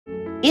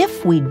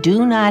If we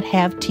do not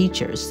have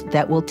teachers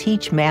that will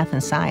teach math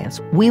and science,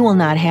 we will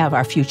not have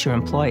our future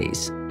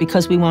employees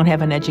because we won't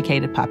have an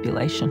educated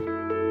population.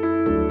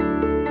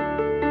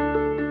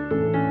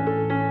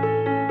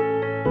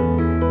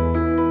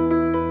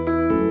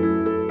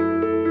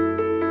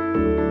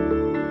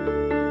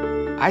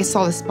 I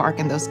saw the spark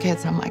in those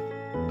kids, and I'm like,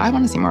 I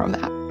want to see more of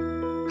that.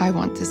 I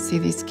want to see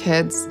these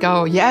kids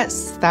go,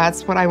 yes,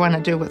 that's what I want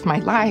to do with my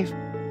life.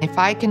 If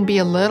I can be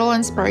a little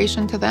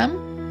inspiration to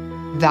them,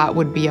 that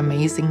would be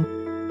amazing.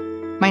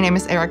 My name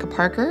is Erica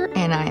Parker,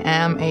 and I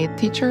am a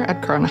teacher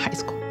at Corona High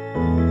School.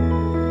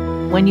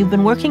 When you've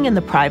been working in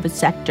the private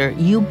sector,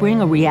 you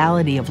bring a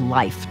reality of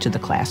life to the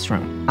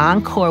classroom.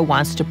 EnCorps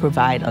wants to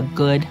provide a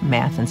good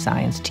math and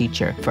science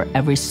teacher for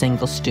every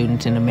single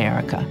student in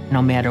America.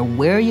 No matter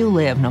where you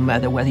live, no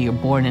matter whether you're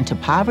born into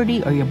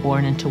poverty or you're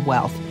born into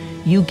wealth,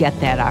 you get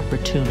that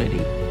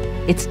opportunity.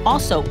 It's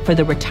also for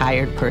the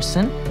retired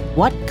person.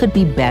 What could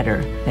be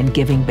better than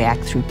giving back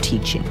through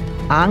teaching?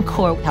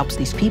 EnCorps helps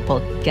these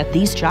people get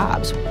these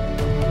jobs.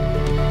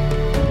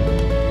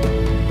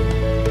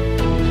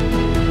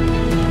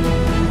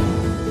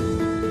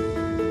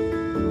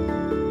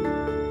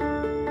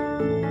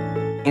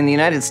 In the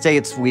United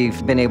States,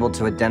 we've been able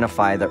to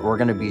identify that we're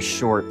going to be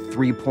short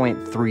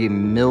 3.3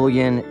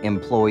 million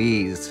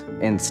employees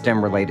in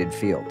STEM-related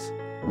fields.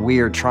 We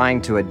are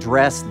trying to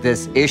address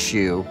this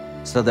issue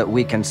so that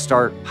we can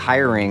start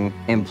hiring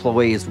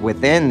employees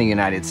within the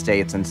United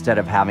States instead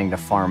of having to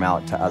farm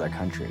out to other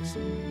countries.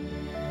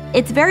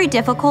 It's very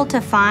difficult to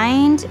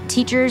find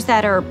teachers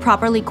that are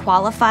properly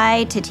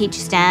qualified to teach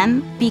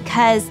STEM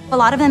because a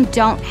lot of them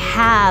don't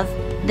have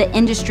the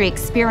industry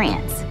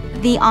experience.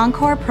 The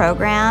EnCorps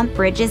program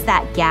bridges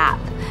that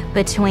gap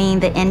between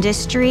the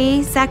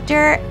industry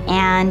sector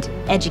and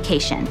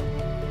education.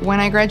 When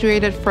I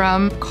graduated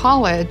from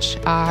college,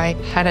 I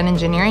had an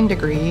engineering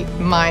degree.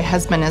 My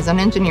husband is an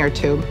engineer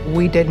too.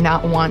 We did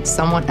not want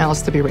someone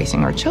else to be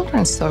raising our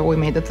children, so we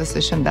made the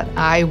decision that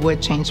I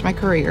would change my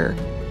career.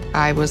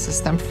 I was a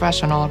STEM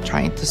professional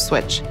trying to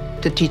switch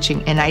to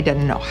teaching, and I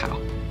didn't know how.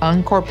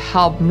 EnCorps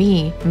helped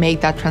me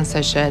make that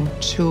transition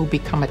to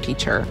become a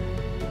teacher.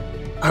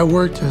 I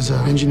worked as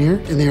an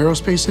engineer in the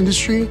aerospace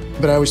industry,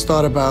 but I always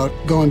thought about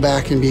going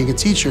back and being a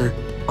teacher.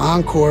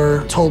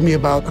 EnCorps told me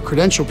about a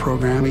credential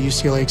program at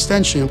UCLA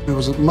Extension. It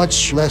was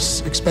much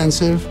less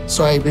expensive,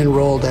 so I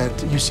enrolled at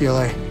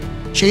UCLA.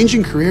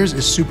 Changing careers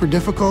is super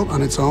difficult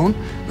on its own,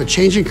 but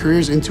changing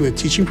careers into a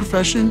teaching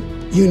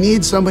profession, you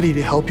need somebody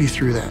to help you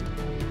through that.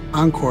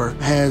 EnCorps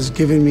has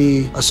given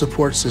me a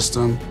support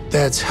system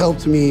that's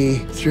helped me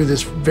through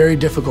this very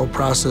difficult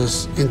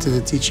process into the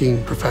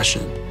teaching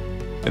profession.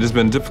 It has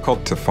been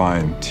difficult to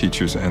find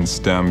teachers in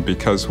STEM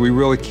because we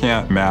really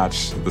can't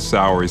match the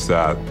salaries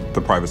that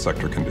the private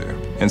sector can do.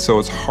 And so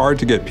it's hard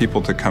to get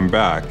people to come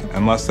back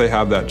unless they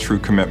have that true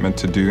commitment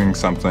to doing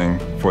something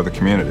for the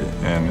community.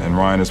 And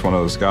Ryan is one of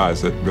those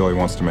guys that really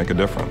wants to make a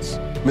difference.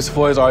 Mr.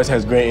 Flores always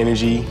has great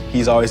energy.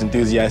 He's always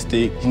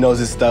enthusiastic. He knows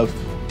his stuff,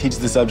 teaches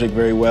the subject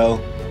very well.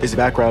 His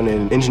background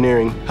in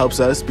engineering helps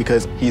us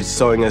because he's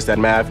showing us that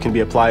math can be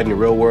applied in the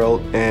real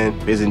world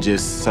and isn't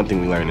just something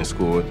we learn in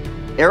school.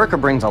 Erica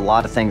brings a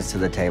lot of things to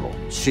the table.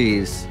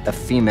 She's a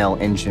female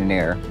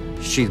engineer.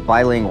 She's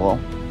bilingual.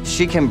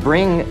 She can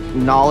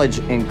bring knowledge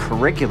in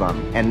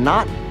curriculum, and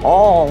not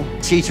all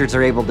teachers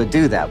are able to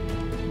do that.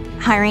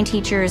 Hiring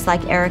teachers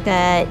like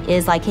Erica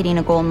is like hitting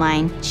a gold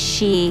mine.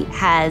 She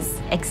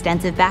has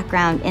extensive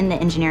background in the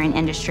engineering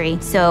industry,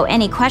 so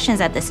any questions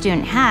that the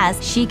student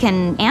has, she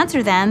can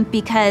answer them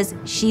because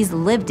she's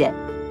lived it.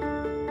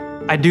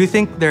 I do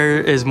think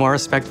there is more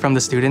respect from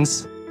the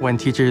students when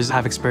teachers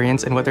have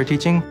experience in what they're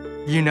teaching.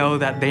 You know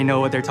that they know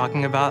what they're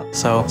talking about,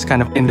 so it's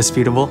kind of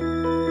indisputable.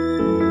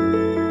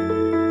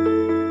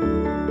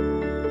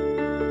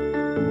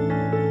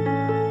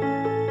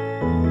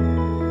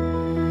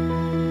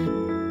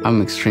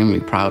 I'm extremely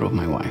proud of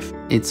my wife.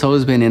 It's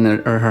always been in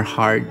her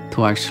heart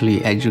to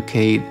actually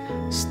educate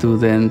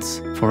students.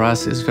 For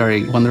us, it's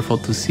very wonderful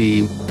to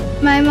see.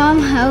 My mom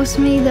helps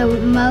me the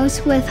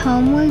most with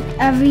homework.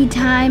 Every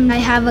time I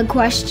have a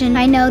question,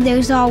 I know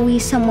there's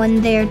always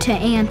someone there to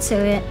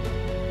answer it.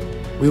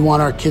 We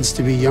want our kids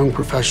to be young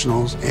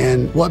professionals,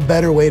 and what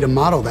better way to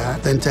model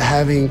that than to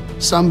having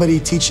somebody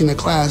teaching the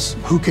class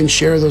who can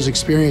share those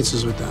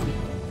experiences with them.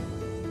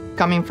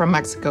 Coming from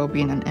Mexico,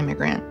 being an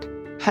immigrant,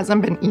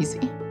 hasn't been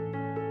easy.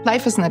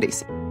 Life is not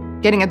easy.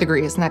 Getting a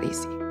degree is not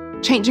easy.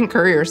 Changing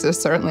careers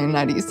is certainly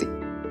not easy,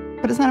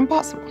 but it's not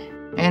impossible.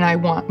 And I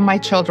want my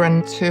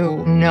children to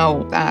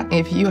know that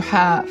if you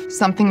have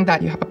something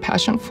that you have a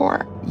passion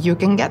for, you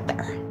can get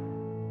there.